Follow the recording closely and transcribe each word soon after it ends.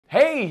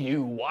Hey,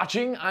 you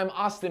watching? I'm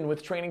Austin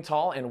with Training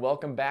Tall, and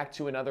welcome back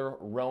to another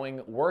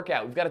rowing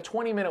workout. We've got a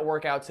 20-minute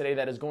workout today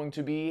that is going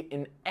to be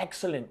an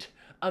excellent,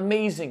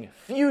 amazing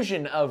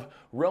fusion of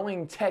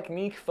rowing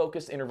technique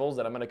focused intervals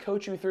that I'm going to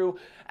coach you through,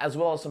 as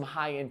well as some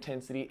high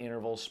intensity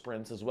interval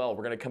sprints as well.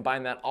 We're going to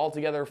combine that all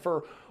together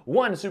for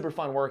one super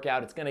fun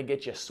workout. It's going to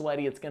get you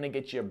sweaty, it's going to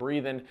get you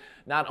breathing,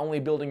 not only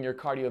building your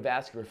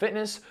cardiovascular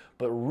fitness,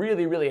 but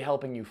really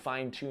helping you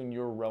fine-tune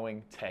your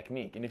rowing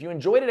technique. And if you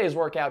enjoyed today's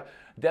workout,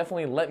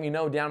 definitely let me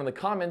know down in the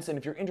comments. And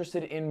if you're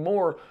interested in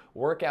more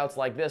workouts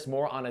like this,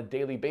 more on a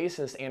daily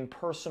basis, and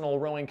personal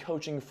rowing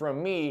coaching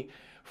from me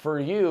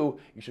for you,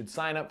 you should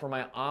sign up for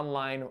my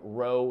online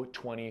Row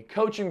 20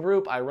 coaching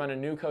group. I run a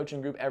new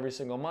coaching group every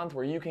single month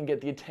where you can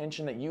get the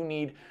attention that you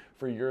need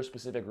for your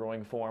specific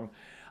rowing form.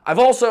 I've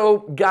also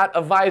got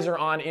a visor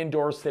on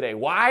indoors today.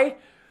 Why?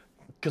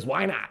 Because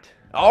why not?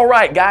 All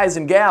right, guys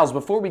and gals,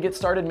 before we get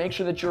started, make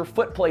sure that your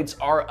foot plates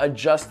are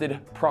adjusted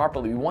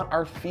properly. We want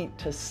our feet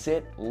to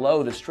sit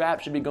low. The strap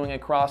should be going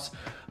across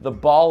the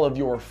ball of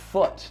your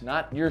foot,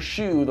 not your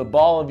shoe. The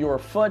ball of your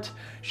foot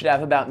should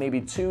have about maybe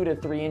 2 to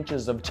 3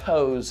 inches of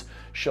toes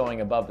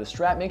showing above the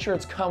strap. Make sure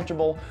it's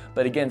comfortable,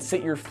 but again,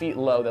 sit your feet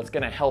low. That's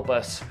gonna help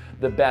us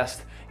the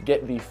best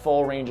get the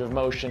full range of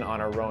motion on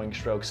our rowing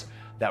strokes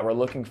that we're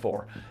looking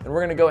for. And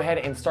we're gonna go ahead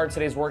and start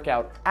today's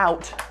workout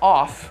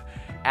off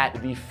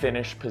at the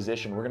finish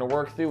position. We're gonna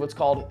work through what's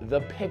called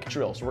the pick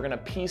drill. So we're gonna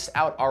piece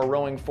out our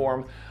rowing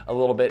form a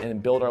little bit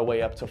and build our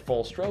way up to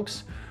full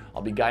strokes.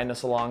 I'll be guiding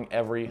us along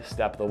every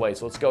step of the way.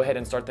 So let's go ahead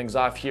and start things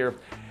off here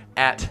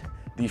at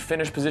the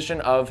finish position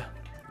of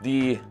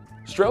the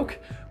stroke.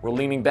 We're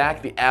leaning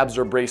back, the abs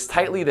are braced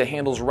tightly, the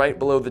handle's right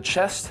below the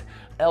chest,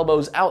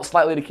 elbows out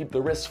slightly to keep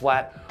the wrists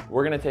flat.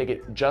 We're gonna take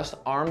it just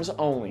arms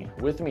only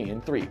with me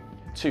in 3,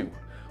 2,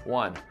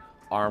 1.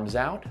 Arms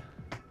out,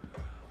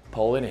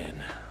 pull it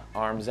in.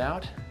 Arms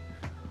out,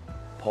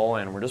 pull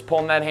in. We're just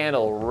pulling that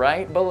handle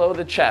right below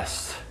the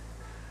chest.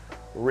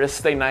 Wrists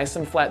stay nice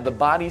and flat. The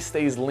body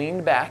stays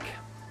leaned back.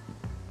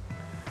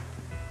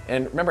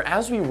 And remember,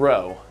 as we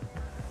row,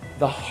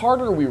 the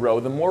harder we row,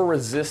 the more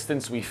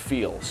resistance we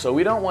feel. So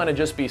we don't want to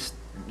just be,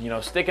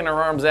 sticking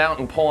our arms out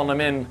and pulling them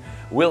in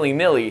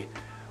willy-nilly.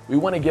 We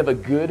want to give a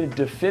good,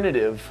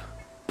 definitive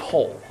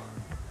pull,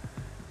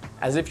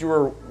 as if you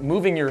were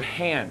moving your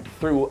hand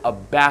through a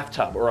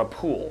bathtub or a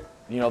pool.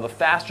 The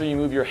faster you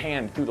move your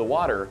hand through the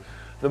water,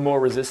 the more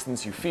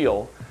resistance you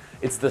feel.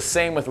 It's the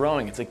same with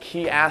rowing. It's a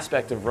key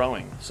aspect of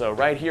rowing. So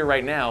right here,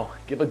 right now,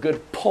 give a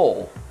good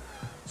pull.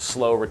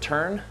 Slow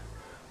return,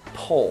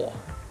 pull,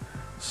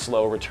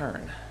 slow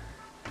return.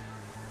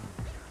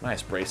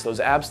 Nice, brace those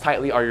abs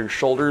tightly. Are your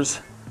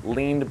shoulders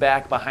leaned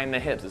back behind the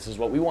hips? This is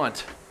what we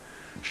want.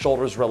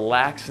 Shoulders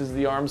relax as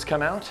the arms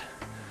come out.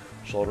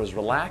 Shoulders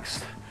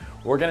relaxed.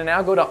 We're gonna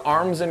now go to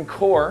arms and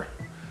core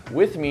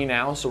with me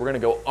now. So we're gonna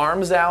go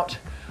arms out,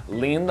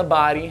 lean the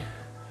body,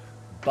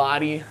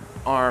 body,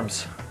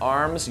 arms.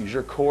 Arms, use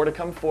your core to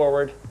come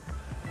forward,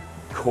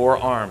 core,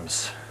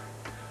 arms.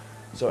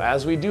 So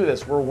as we do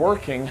this, we're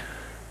working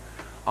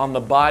on the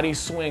body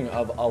swing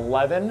of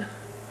 11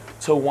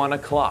 to 1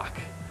 o'clock.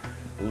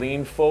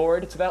 Lean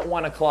forward to that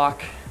 1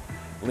 o'clock,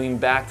 lean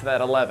back to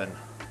that 11.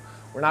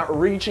 We're not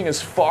reaching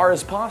as far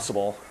as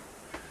possible.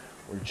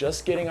 We're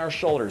just getting our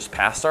shoulders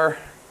past our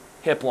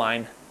hip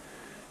line,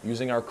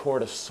 using our core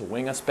to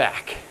swing us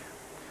back.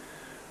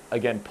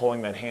 Again,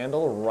 pulling that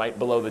handle right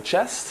below the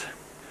chest.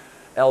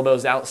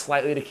 Elbows out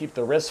slightly to keep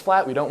the wrists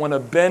flat. We don't want to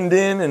bend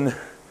in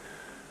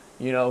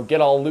and,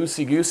 get all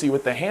loosey-goosey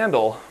with the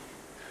handle.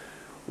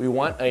 We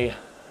want a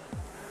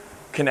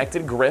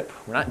connected grip.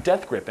 We're not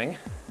death gripping.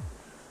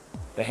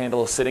 The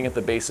handle is sitting at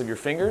the base of your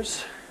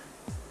fingers.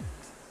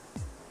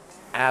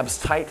 Abs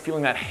tight,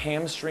 feeling that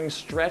hamstring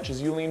stretch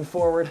as you lean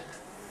forward.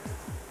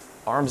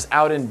 Arms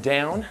out and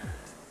down.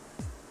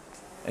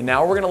 And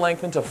now we're gonna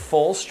lengthen to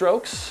full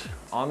strokes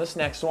on this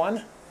next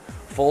one.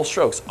 Full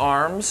strokes,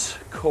 arms,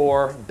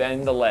 core,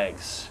 bend the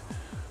legs.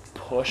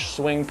 Push,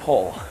 swing,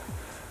 pull.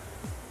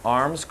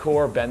 Arms,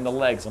 core, bend the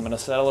legs. I'm gonna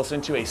settle us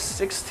into a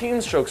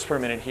 16 strokes per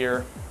minute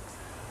here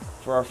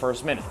for our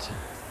first minute.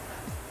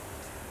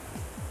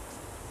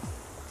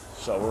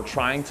 So we're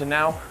trying to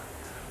now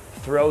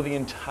throw the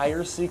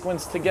entire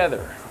sequence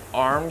together.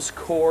 Arms,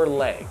 core,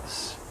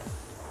 legs.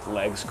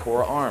 Legs,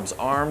 core, arms.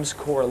 Arms,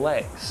 core,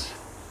 legs.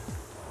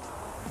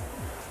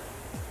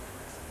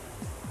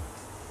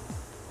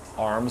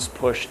 Arms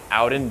push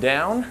out and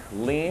down,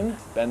 lean,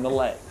 bend the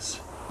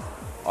legs.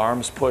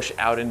 Arms push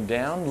out and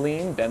down,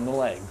 lean, bend the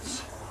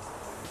legs.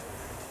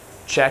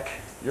 Check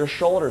your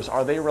shoulders.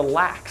 Are they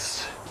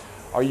relaxed?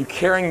 Are you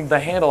carrying the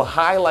handle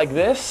high like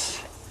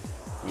this?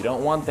 We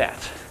don't want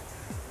that.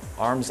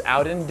 Arms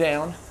out and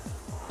down,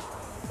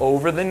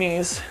 over the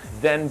knees,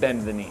 then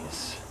bend the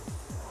knees.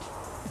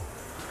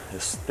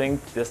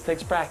 This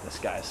takes practice,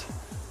 guys.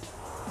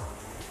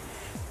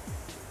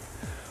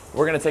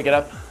 We're gonna take it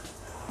up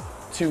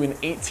to an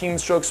 18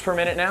 strokes per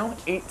minute now,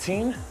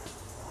 18.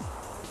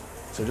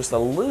 So just a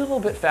little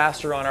bit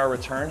faster on our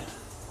return,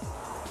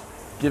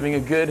 giving a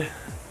good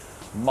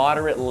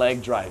moderate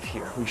leg drive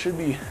here. We should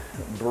be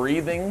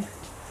breathing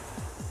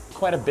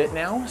quite a bit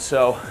now,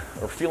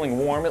 or feeling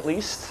warm at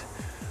least.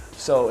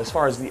 So as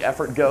far as the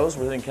effort goes,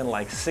 we're thinking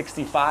like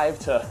 65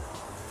 to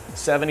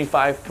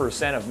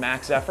 75% of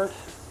max effort.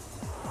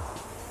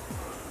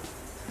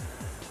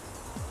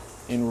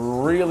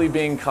 And really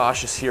being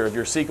cautious here of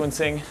your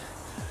sequencing,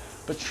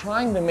 but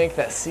trying to make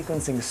that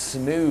sequencing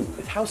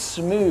smooth. How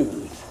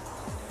smooth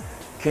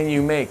can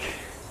you make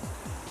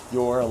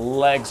your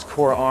legs,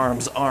 core,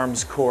 arms,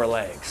 arms, core,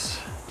 legs?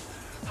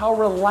 How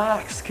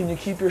relaxed can you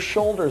keep your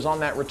shoulders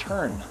on that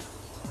return?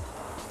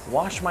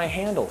 Watch my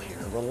handle here,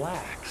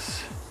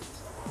 relax.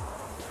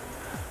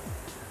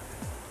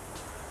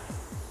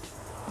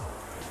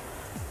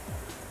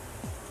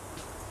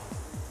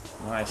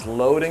 Nice,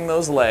 loading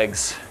those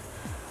legs.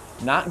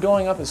 Not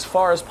going up as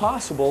far as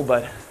possible,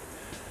 but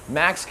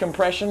max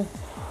compression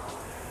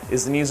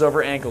is the knees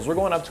over ankles. We're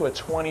going up to a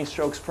 20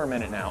 strokes per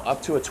minute now,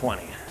 up to a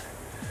 20.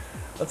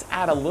 Let's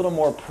add a little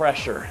more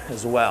pressure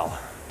as well.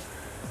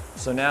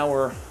 So now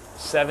we're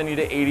 70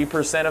 to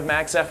 80% of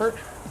max effort.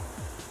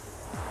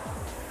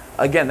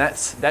 Again,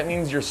 that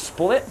means your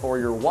split or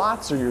your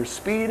watts or your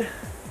speed.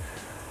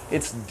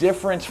 It's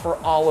different for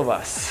all of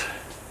us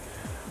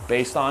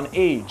based on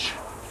age,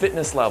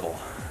 fitness level,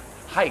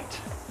 height.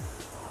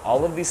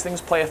 All of these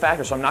things play a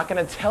factor. So I'm not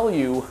going to tell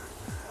you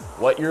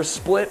what your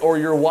split or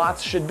your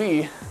watts should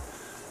be.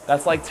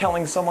 That's like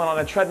telling someone on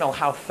a treadmill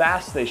how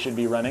fast they should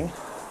be running.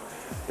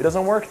 It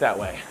doesn't work that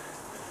way.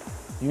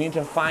 You need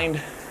to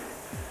find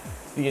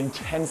the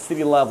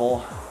intensity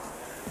level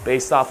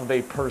based off of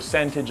a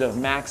percentage of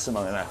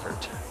maximum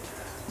effort.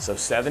 So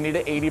 70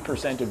 to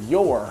 80% of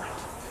your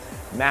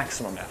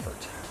maximum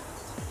effort.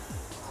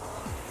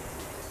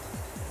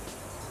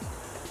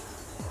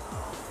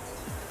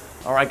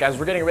 All right, guys,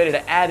 we're getting ready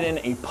to add in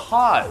a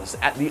pause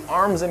at the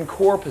arms and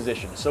core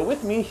position. So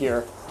with me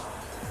here,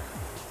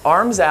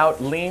 arms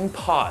out, lean,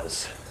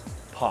 pause,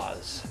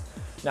 pause.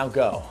 Now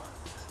go.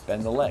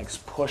 Bend the legs,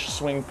 push,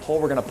 swing, pull.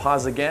 We're gonna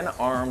pause again,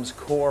 arms,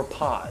 core,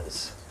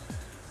 pause.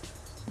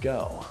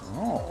 Go.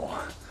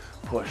 Oh,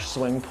 push,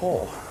 swing,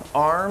 pull.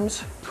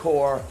 Arms,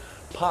 core,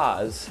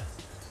 pause,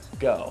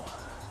 go.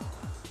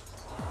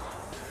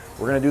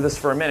 We're gonna do this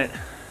for a minute.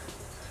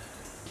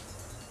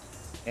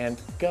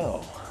 And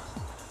go.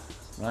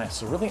 Nice,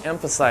 so really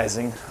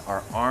emphasizing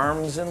our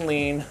arms and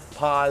lean,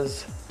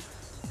 pause,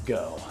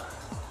 go.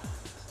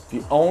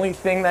 The only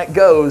thing that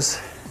goes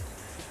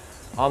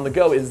on the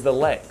go is the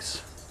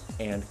legs.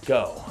 And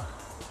go.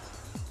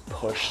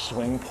 Push,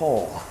 swing,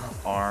 pull.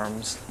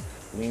 Arms,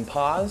 lean,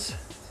 pause,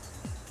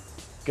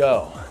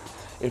 go.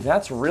 If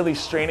that's really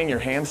straining your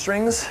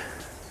hamstrings,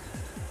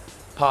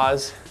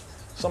 pause.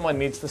 Someone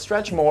needs to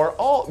stretch more.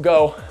 Oh,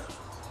 go.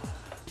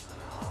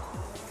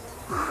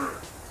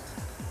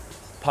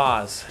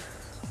 Pause.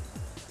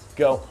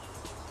 Go.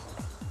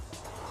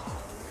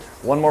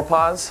 One more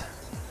pause.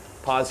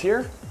 Pause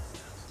here.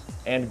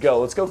 And go.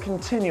 Let's go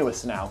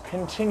continuous now.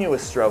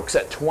 Continuous strokes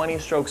at 20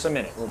 strokes a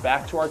minute. We're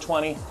back to our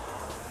 20,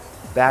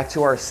 back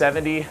to our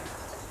 70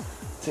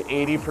 to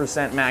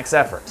 80% max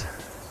effort.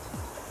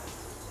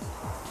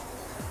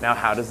 Now,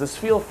 how does this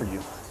feel for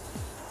you?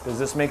 Does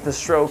this make the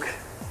stroke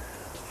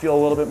feel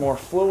a little bit more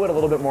fluid, a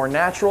little bit more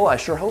natural? I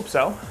sure hope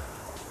so.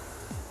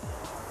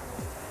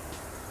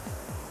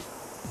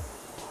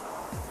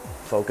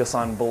 Focus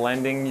on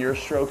blending your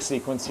stroke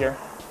sequence here.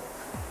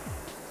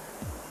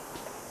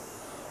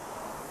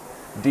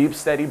 Deep,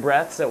 steady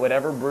breaths at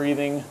whatever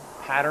breathing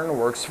pattern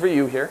works for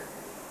you here.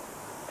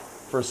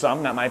 For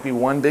some, that might be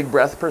one big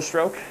breath per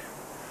stroke.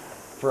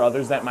 For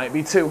others, that might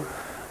be two.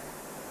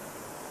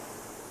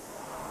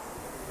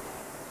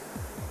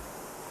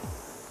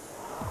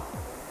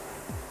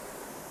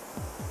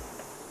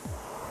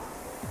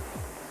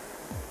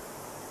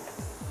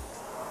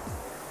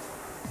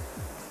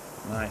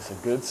 Nice, a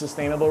good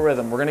sustainable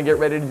rhythm. We're gonna get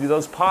ready to do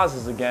those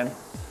pauses again,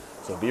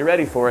 so be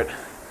ready for it.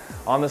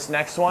 On this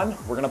next one,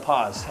 we're gonna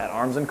pause at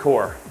arms and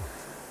core.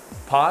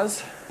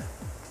 Pause,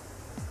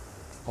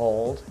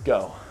 hold,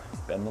 go.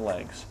 Bend the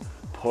legs.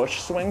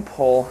 Push, swing,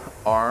 pull,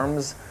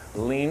 arms,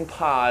 lean,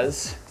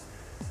 pause.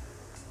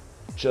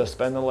 Just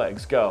bend the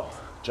legs, go.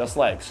 Just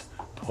legs.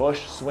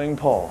 Push, swing,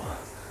 pull.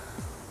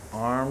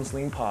 Arms,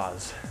 lean,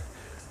 pause.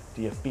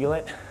 Do you feel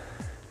it?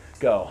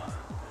 Go.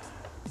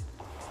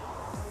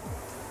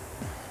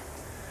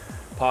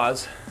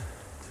 Pause,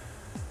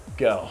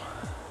 go.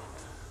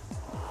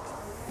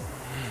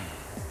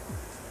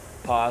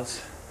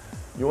 Pause.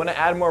 You want to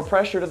add more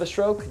pressure to the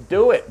stroke?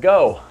 Do it,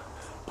 go.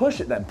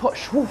 Push it then,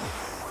 push,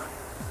 woof.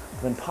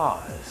 Then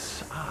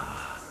pause,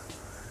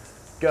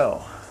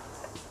 go.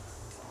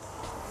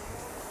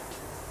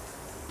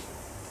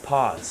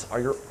 Pause.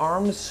 Are your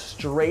arms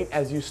straight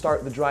as you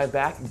start the drive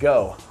back?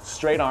 Go.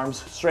 Straight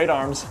arms,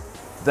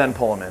 then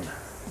pull them in.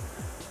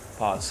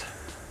 Pause.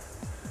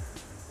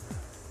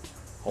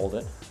 Hold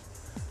it,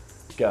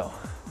 go.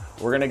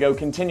 We're gonna go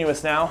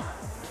continuous now.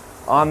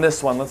 On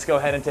this one, let's go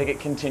ahead and take it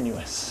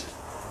continuous.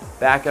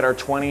 Back at our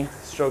 20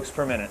 strokes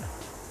per minute.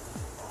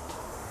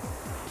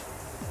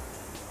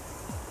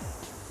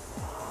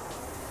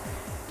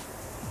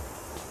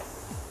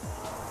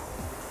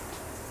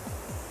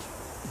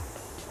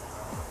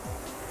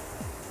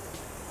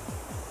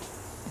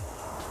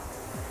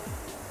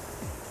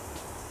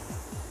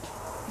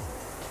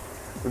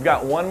 We've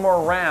got one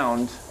more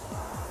round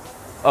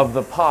of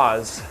the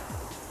pause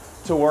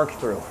to work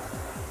through.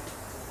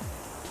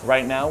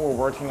 Right now, we're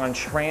working on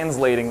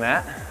translating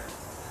that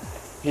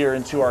here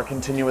into our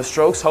continuous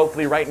strokes.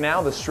 Hopefully right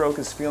now, the stroke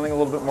is feeling a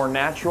little bit more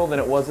natural than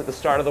it was at the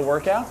start of the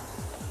workout.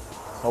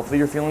 Hopefully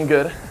you're feeling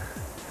good.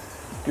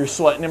 You're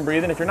sweating and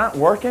breathing. If you're not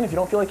working, if you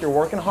don't feel like you're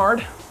working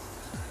hard,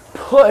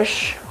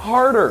 push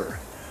harder.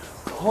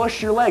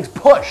 Push your legs,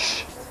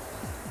 push,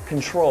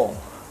 control,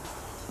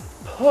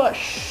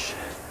 push,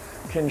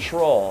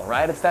 control,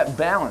 right? It's that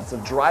balance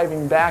of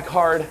driving back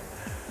hard,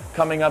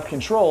 coming up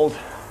controlled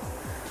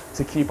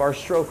to keep our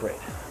stroke rate.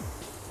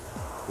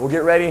 We'll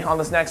get ready on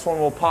this next one.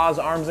 We'll pause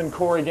arms and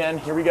core again.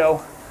 Here we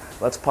go.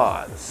 Let's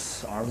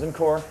pause. Arms and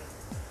core.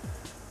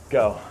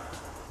 Go.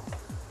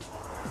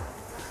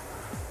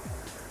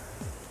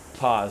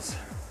 Pause.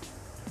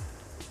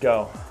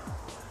 Go.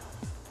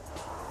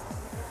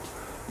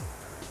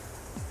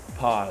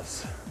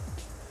 Pause.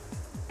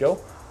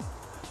 Go.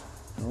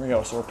 There we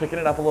go. So we're picking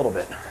it up a little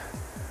bit.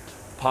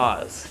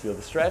 Pause. Feel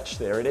the stretch.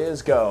 There it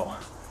is. Go.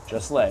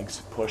 Just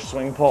legs. Push,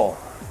 swing, pull.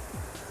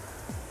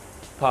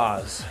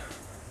 Pause.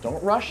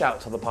 Don't rush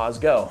out till the pause.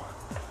 Go.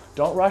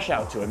 Don't rush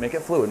out to it. Make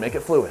it fluid. Make it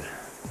fluid.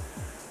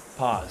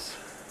 Pause.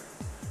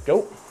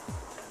 Go.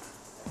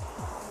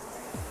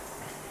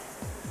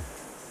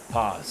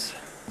 Pause.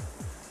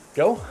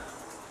 Go.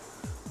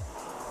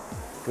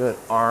 Good.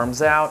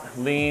 Arms out.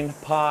 Lean.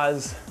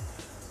 Pause.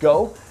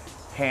 Go.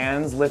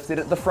 Hands lifted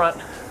at the front.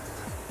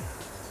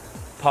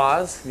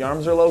 Pause. The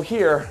arms are low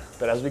here,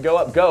 but as we go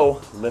up,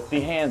 go. Lift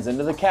the hands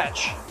into the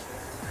catch.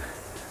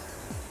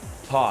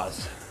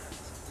 Pause.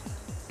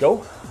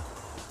 Go.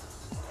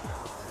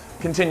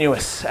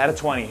 Continuous at a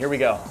 20. Here we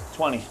go.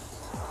 20.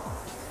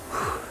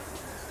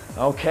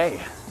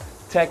 Okay.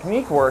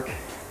 Technique work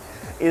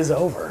is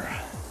over.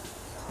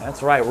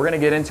 That's right. We're going to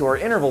get into our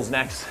intervals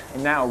next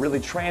and now really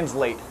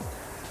translate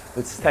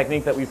this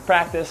technique that we've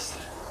practiced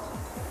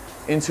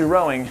into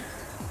rowing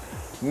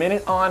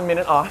minute on,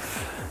 minute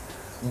off.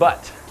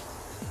 But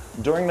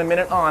during the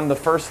minute on, the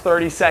first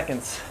 30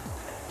 seconds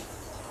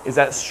is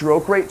at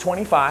stroke rate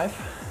 25.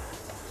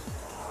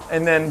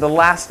 And then the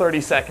last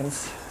 30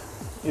 seconds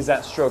is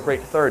at stroke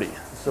rate 30.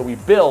 So we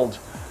build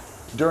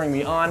during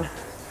the on,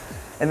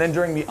 and then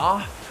during the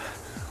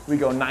off, we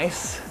go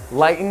nice,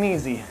 light and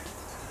easy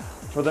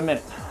for the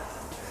minute.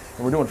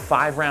 And we're doing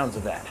 5 rounds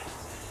of that.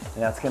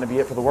 And that's gonna be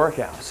it for the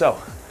workout. So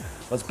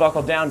let's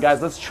buckle down,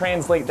 guys. Let's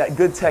translate that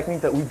good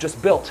technique that we've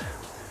just built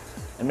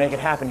and make it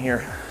happen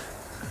here.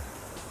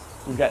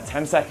 We've got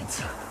 10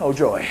 seconds. Oh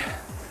joy.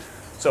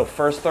 So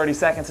first 30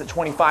 seconds at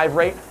 25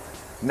 rate,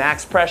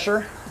 max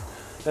pressure,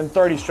 then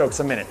 30 strokes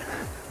a minute,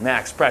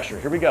 max pressure.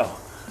 Here we go.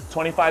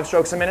 25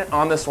 strokes a minute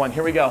on this one.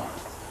 Here we go.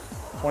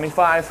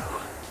 25.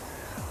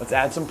 Let's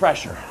add some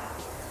pressure.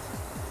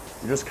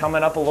 You're just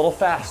coming up a little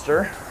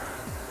faster,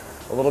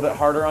 a little bit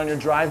harder on your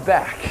drive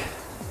back.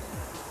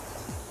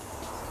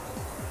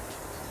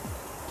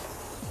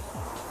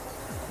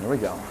 Here we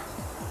go.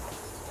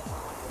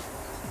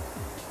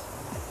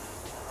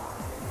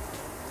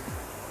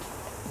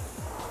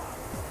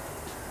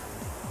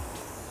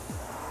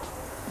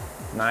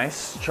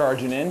 Nice,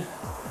 charging in.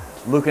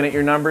 Looking at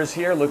your numbers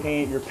here,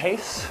 looking at your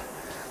pace.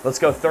 Let's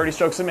go 30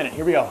 strokes a minute.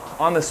 Here we go.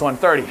 On this one,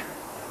 30.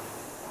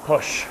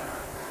 Push.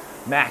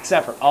 Max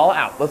effort, all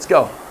out. Let's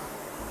go.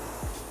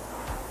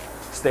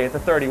 Stay at the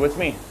 30 with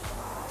me.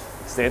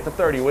 Stay at the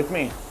 30 with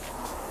me.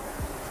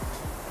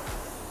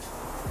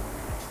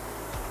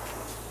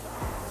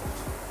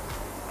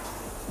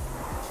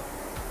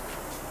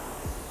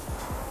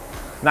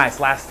 Nice,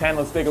 last 10,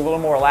 let's dig a little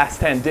more. Last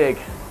 10, dig.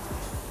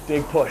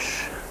 Dig,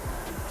 push.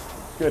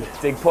 Good,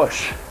 dig,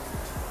 push.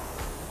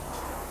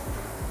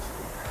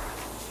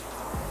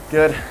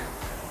 Good,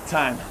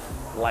 time,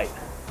 light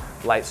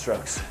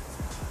strokes.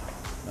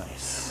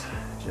 Nice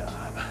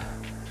job.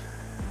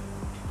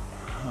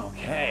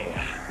 Okay.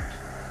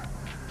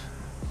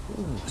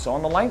 Ooh, so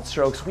on the light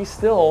strokes, we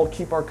still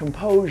keep our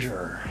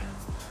composure.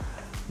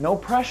 No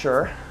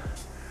pressure,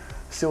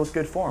 still with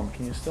good form.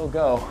 Can you still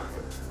go?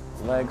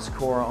 Legs,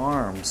 core,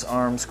 arms,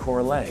 arms,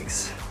 core,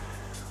 legs.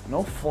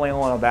 No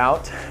flailing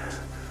about.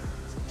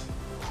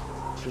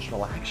 Just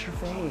relax your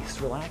face,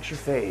 relax your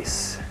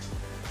face.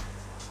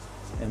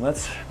 And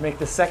let's make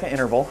the second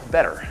interval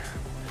better.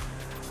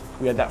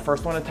 We had that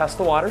first one to test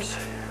the waters.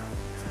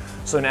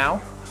 So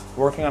now,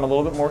 working on a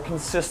little bit more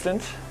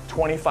consistent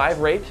 25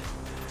 rate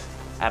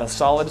at a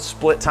solid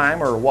split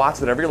time or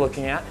watts, whatever you're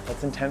looking at.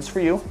 That's intense for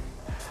you.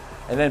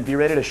 And then be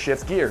ready to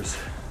shift gears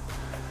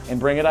and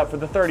bring it up for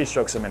the 30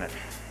 strokes a minute.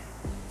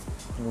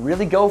 And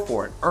really go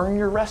for it. Earn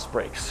your rest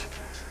breaks.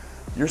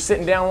 You're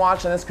sitting down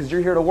watching this because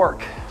you're here to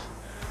work.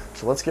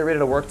 So let's get ready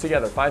to work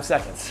together. 5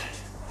 seconds.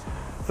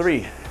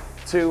 3,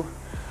 2,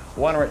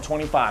 1. We're at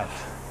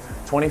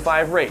 25.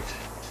 25 rate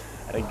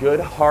at a good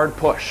hard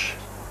push.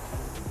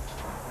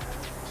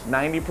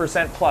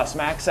 90% plus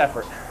max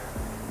effort.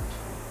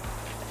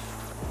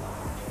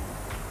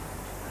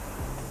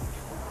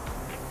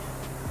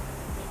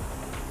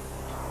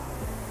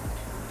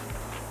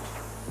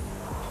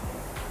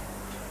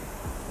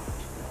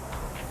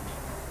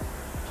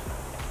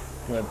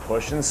 Good,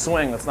 push and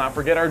swing. Let's not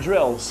forget our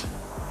drills.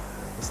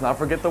 Let's not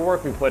forget the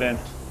work we put in.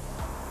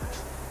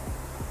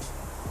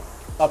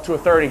 Up to a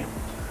 30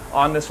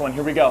 on this one,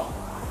 here we go.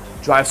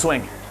 Drive,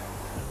 swing,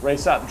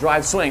 race up,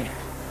 drive, swing,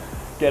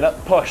 get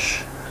up,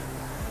 push.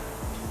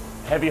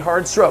 Heavy,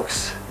 hard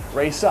strokes,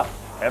 race up,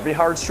 heavy,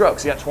 hard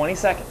strokes. You got 20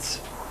 seconds.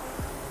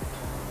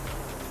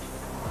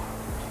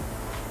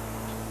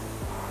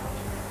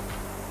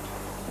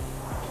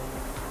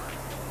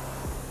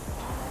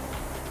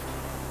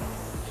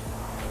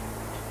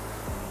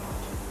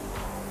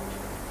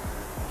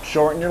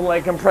 Shorten your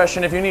leg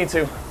compression if you need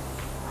to.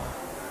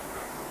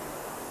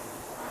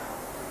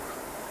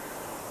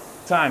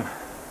 Time.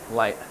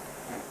 Light.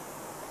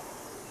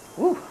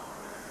 Woo.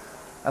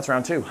 That's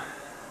round 2.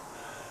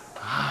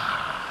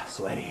 Ah,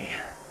 sweaty.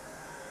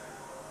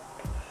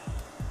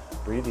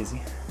 Breathe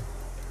easy.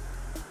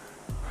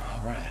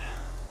 All right.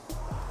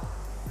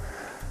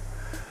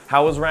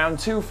 How was round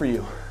 2 for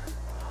you?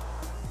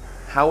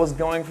 How was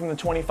going from the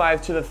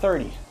 25 to the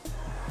 30?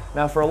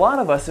 Now, for a lot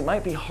of us, it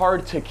might be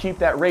hard to keep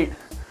that rate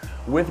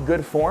with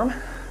good form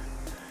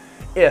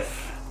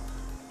if,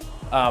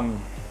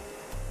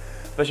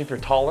 especially if you're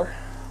taller,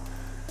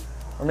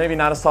 or maybe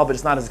not as tall, but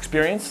just not as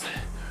experienced.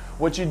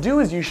 What you do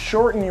is you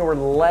shorten your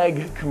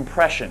leg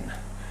compression.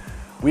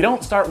 We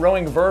don't start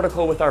rowing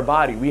vertical with our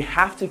body. We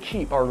have to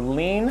keep our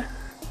lean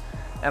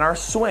and our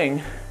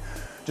swing.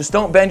 Just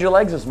don't bend your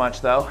legs as much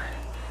though,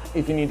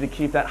 if you need to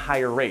keep that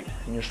higher rate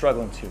and you're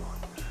struggling to.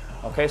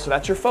 Okay, so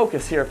that's your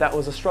focus here if that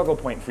was a struggle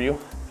point for you.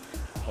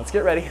 Let's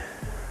get ready.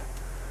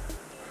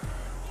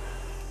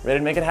 Ready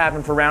to make it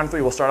happen for round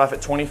 3. We'll start off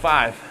at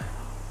 25.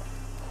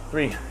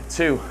 3,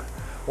 2,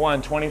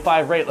 1,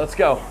 25 rate, let's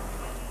go.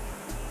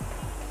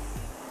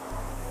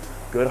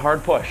 Good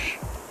hard push.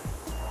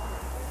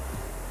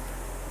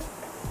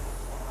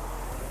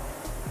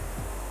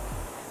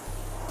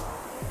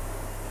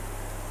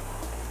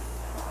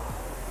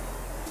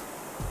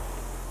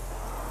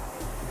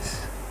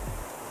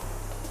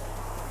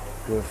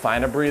 Good,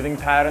 find a breathing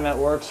pattern that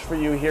works for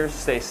you here.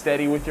 Stay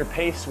steady with your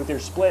pace, with your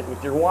split,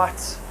 with your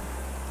watts.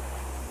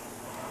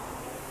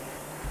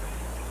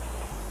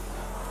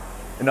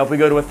 And up we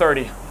go to a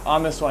 30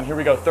 on this one. Here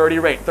we go, 30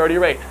 rate, 30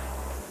 rate.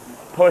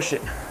 Push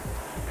it,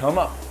 come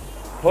up,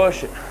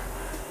 push it,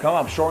 come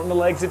up. Shorten the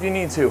legs if you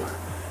need to.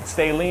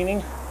 Stay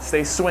leaning,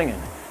 stay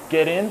swinging.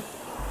 Get in,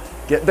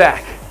 get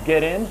back,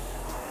 get in,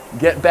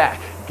 get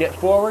back, get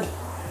forward,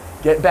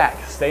 get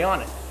back. Stay on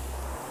it.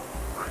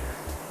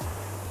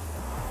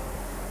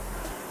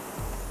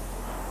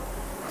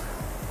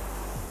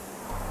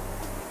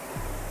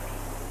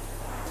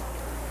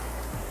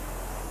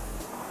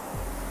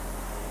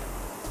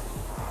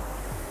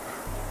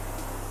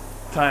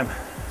 Time.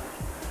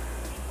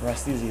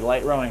 Rest easy,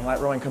 light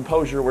rowing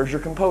composure. Where's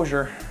your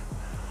composure?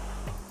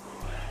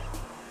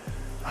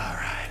 All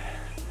right.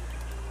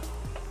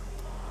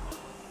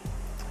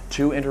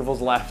 2 intervals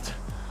left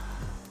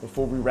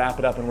before we wrap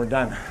it up and we're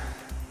done.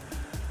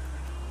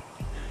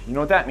 You know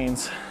what that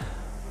means?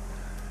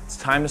 It's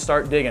time to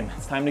start digging.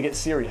 It's time to get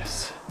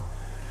serious.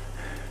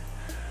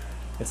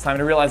 It's time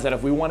to realize that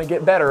if we want to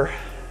get better,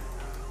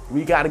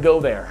 we got to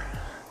go there.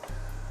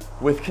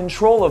 With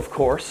control, of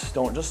course.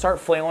 Don't just start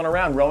flailing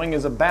around. Rowing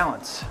is a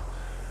balance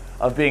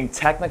of being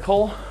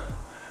technical,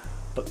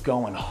 but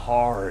going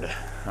hard.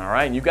 All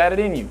right, you got it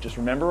in you. Just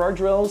remember our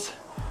drills.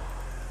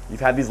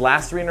 You've had these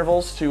last 3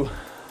 intervals to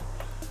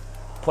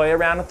play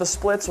around with the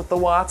splits, with the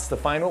watts, to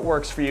find what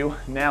works for you.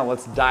 Now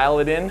let's dial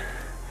it in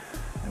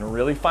and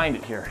really find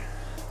it here.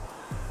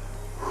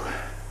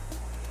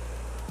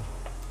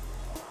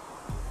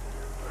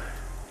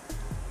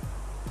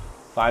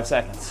 5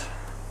 seconds.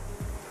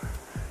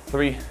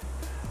 3,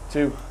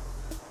 2,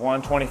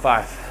 1,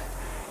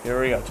 25. Here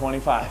we go,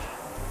 25.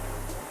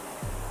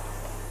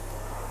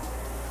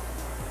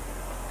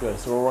 Good,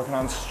 so we're working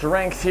on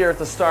strength here at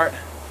the start.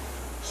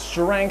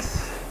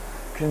 Strength,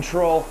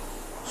 control,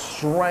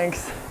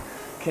 strength,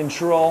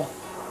 control.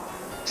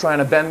 Trying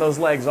to bend those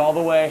legs all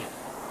the way.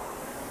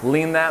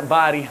 Lean that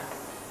body,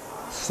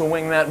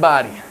 swing that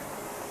body.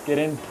 Get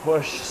in,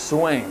 push,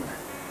 swing.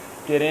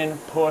 Get in,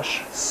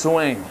 push,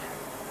 swing.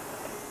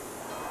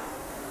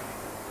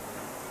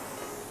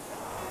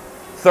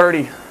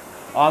 30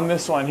 on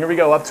this one. Here we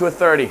go, up to a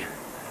 30.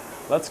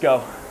 Let's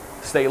go.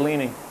 Stay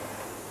leaning.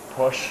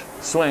 Push,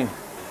 swing.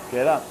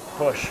 Get up,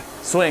 push,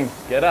 swing.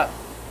 Get up,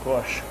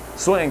 push,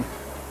 swing.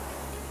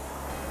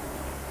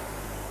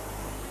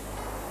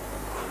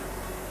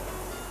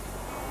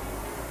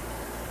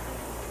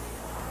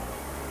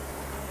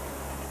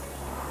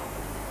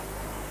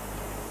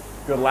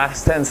 Good,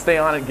 last 10, stay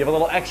on it. Give a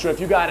little extra if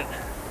you got it.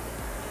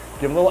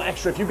 Give a little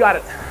extra if you got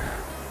it.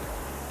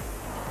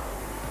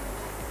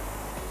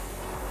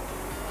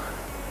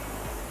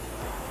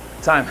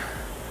 Time.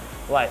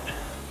 Light.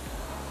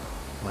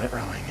 Light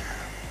rowing.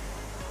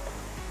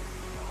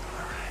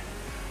 All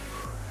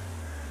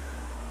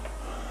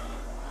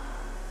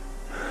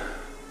right.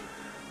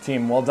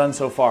 Team, well done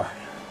so far.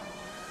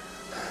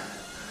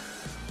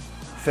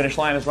 Finish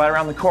line is right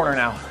around the corner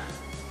now.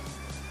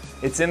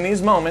 It's in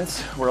these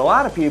moments where a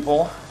lot of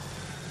people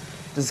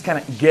Just kind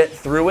of get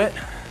through it.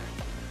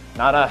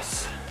 Not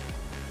us.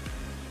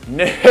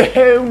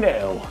 No,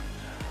 no.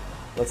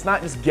 Let's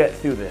not just get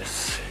through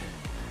this.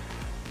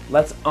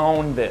 Let's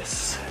own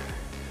this.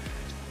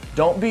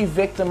 Don't be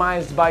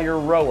victimized by your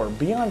rower.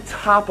 Be on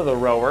top of the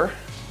rower.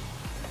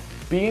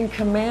 Be in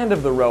command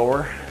of the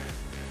rower.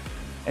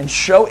 And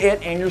show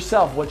it and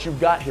yourself what you've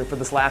got here for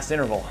this last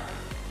interval.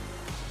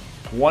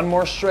 One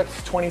more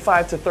strict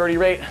 25 to 30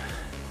 rate.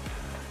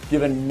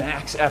 Giving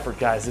max effort,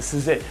 guys. This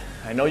is it.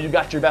 I know you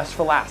got your best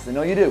for last. I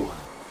know you do.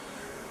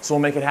 So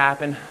we'll make it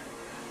happen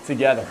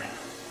together.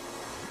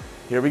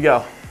 Here we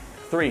go.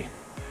 3,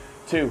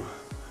 2,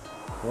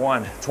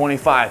 1.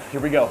 25. Here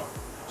we go.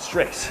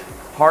 Stricts.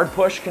 Hard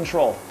push,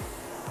 control.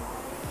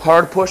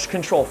 Hard push,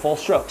 control. Full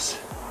strokes.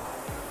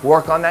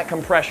 Work on that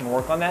compression.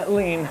 Work on that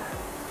lean.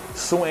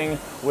 Swing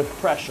with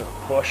pressure.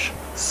 Push,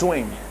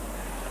 swing.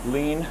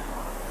 Lean,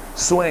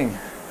 swing.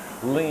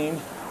 Lean,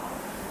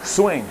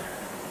 swing.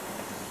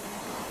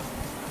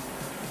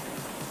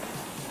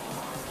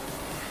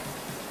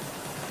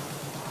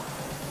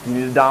 You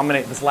need to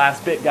dominate this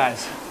last bit,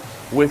 guys,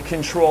 with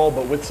control,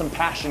 but with some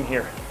passion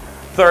here.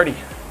 30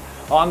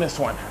 on this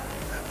one.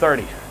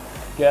 30.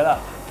 Get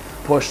up.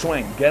 Push,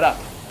 swing. Get up.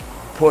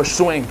 Push,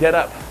 swing. Get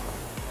up.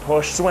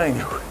 Push, swing.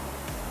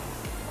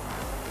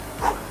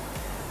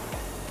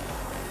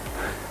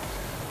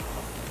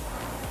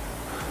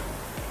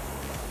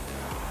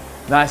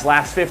 Nice,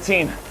 last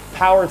 15.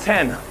 Power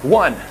 10.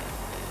 1,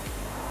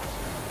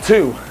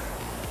 2,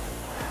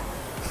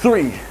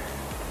 3,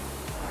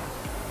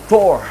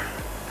 4.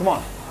 Come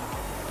on.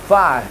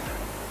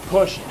 5.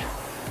 Push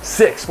it.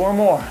 6. 4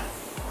 more.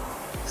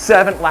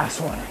 7. Last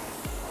one.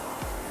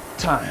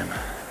 Time.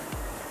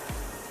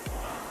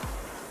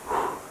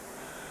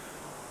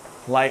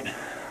 Light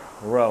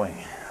rowing.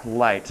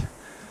 Light.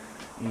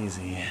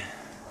 Easy.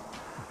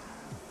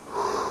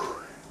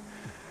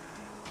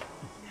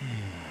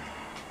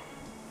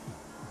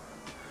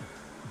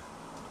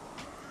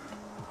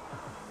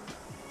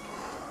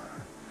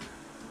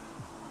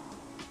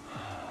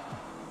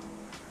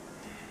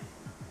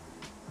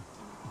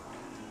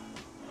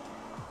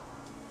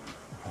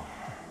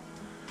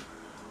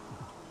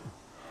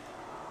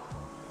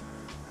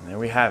 There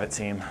we have it,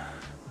 team.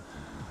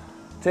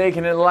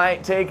 Taking it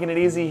light, taking it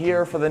easy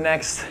here for the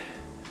next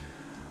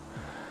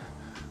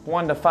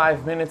 1 to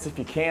 5 minutes if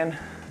you can.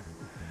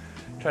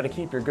 Try to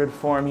keep your good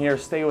form here.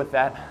 Stay with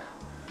that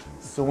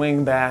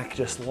swing back,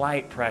 just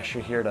light pressure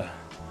here to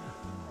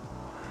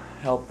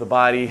help the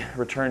body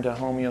return to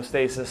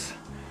homeostasis.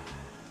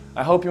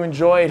 I hope you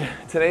enjoyed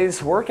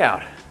today's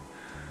workout.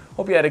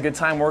 Hope you had a good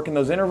time working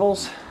those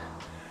intervals,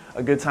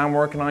 a good time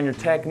working on your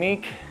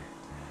technique.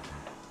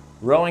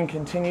 Rowing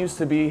continues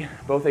to be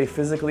both a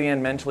physically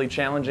and mentally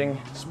challenging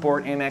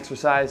sport and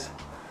exercise,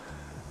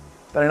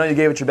 but I know you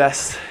gave it your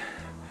best,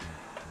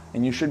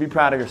 and you should be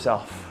proud of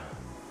yourself.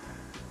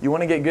 You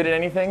want to get good at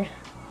anything?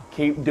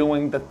 Keep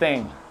doing the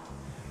thing.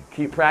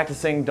 Keep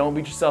practicing, don't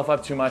beat yourself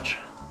up too much,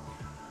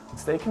 and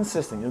stay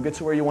consistent. You'll get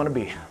to where you want to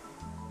be.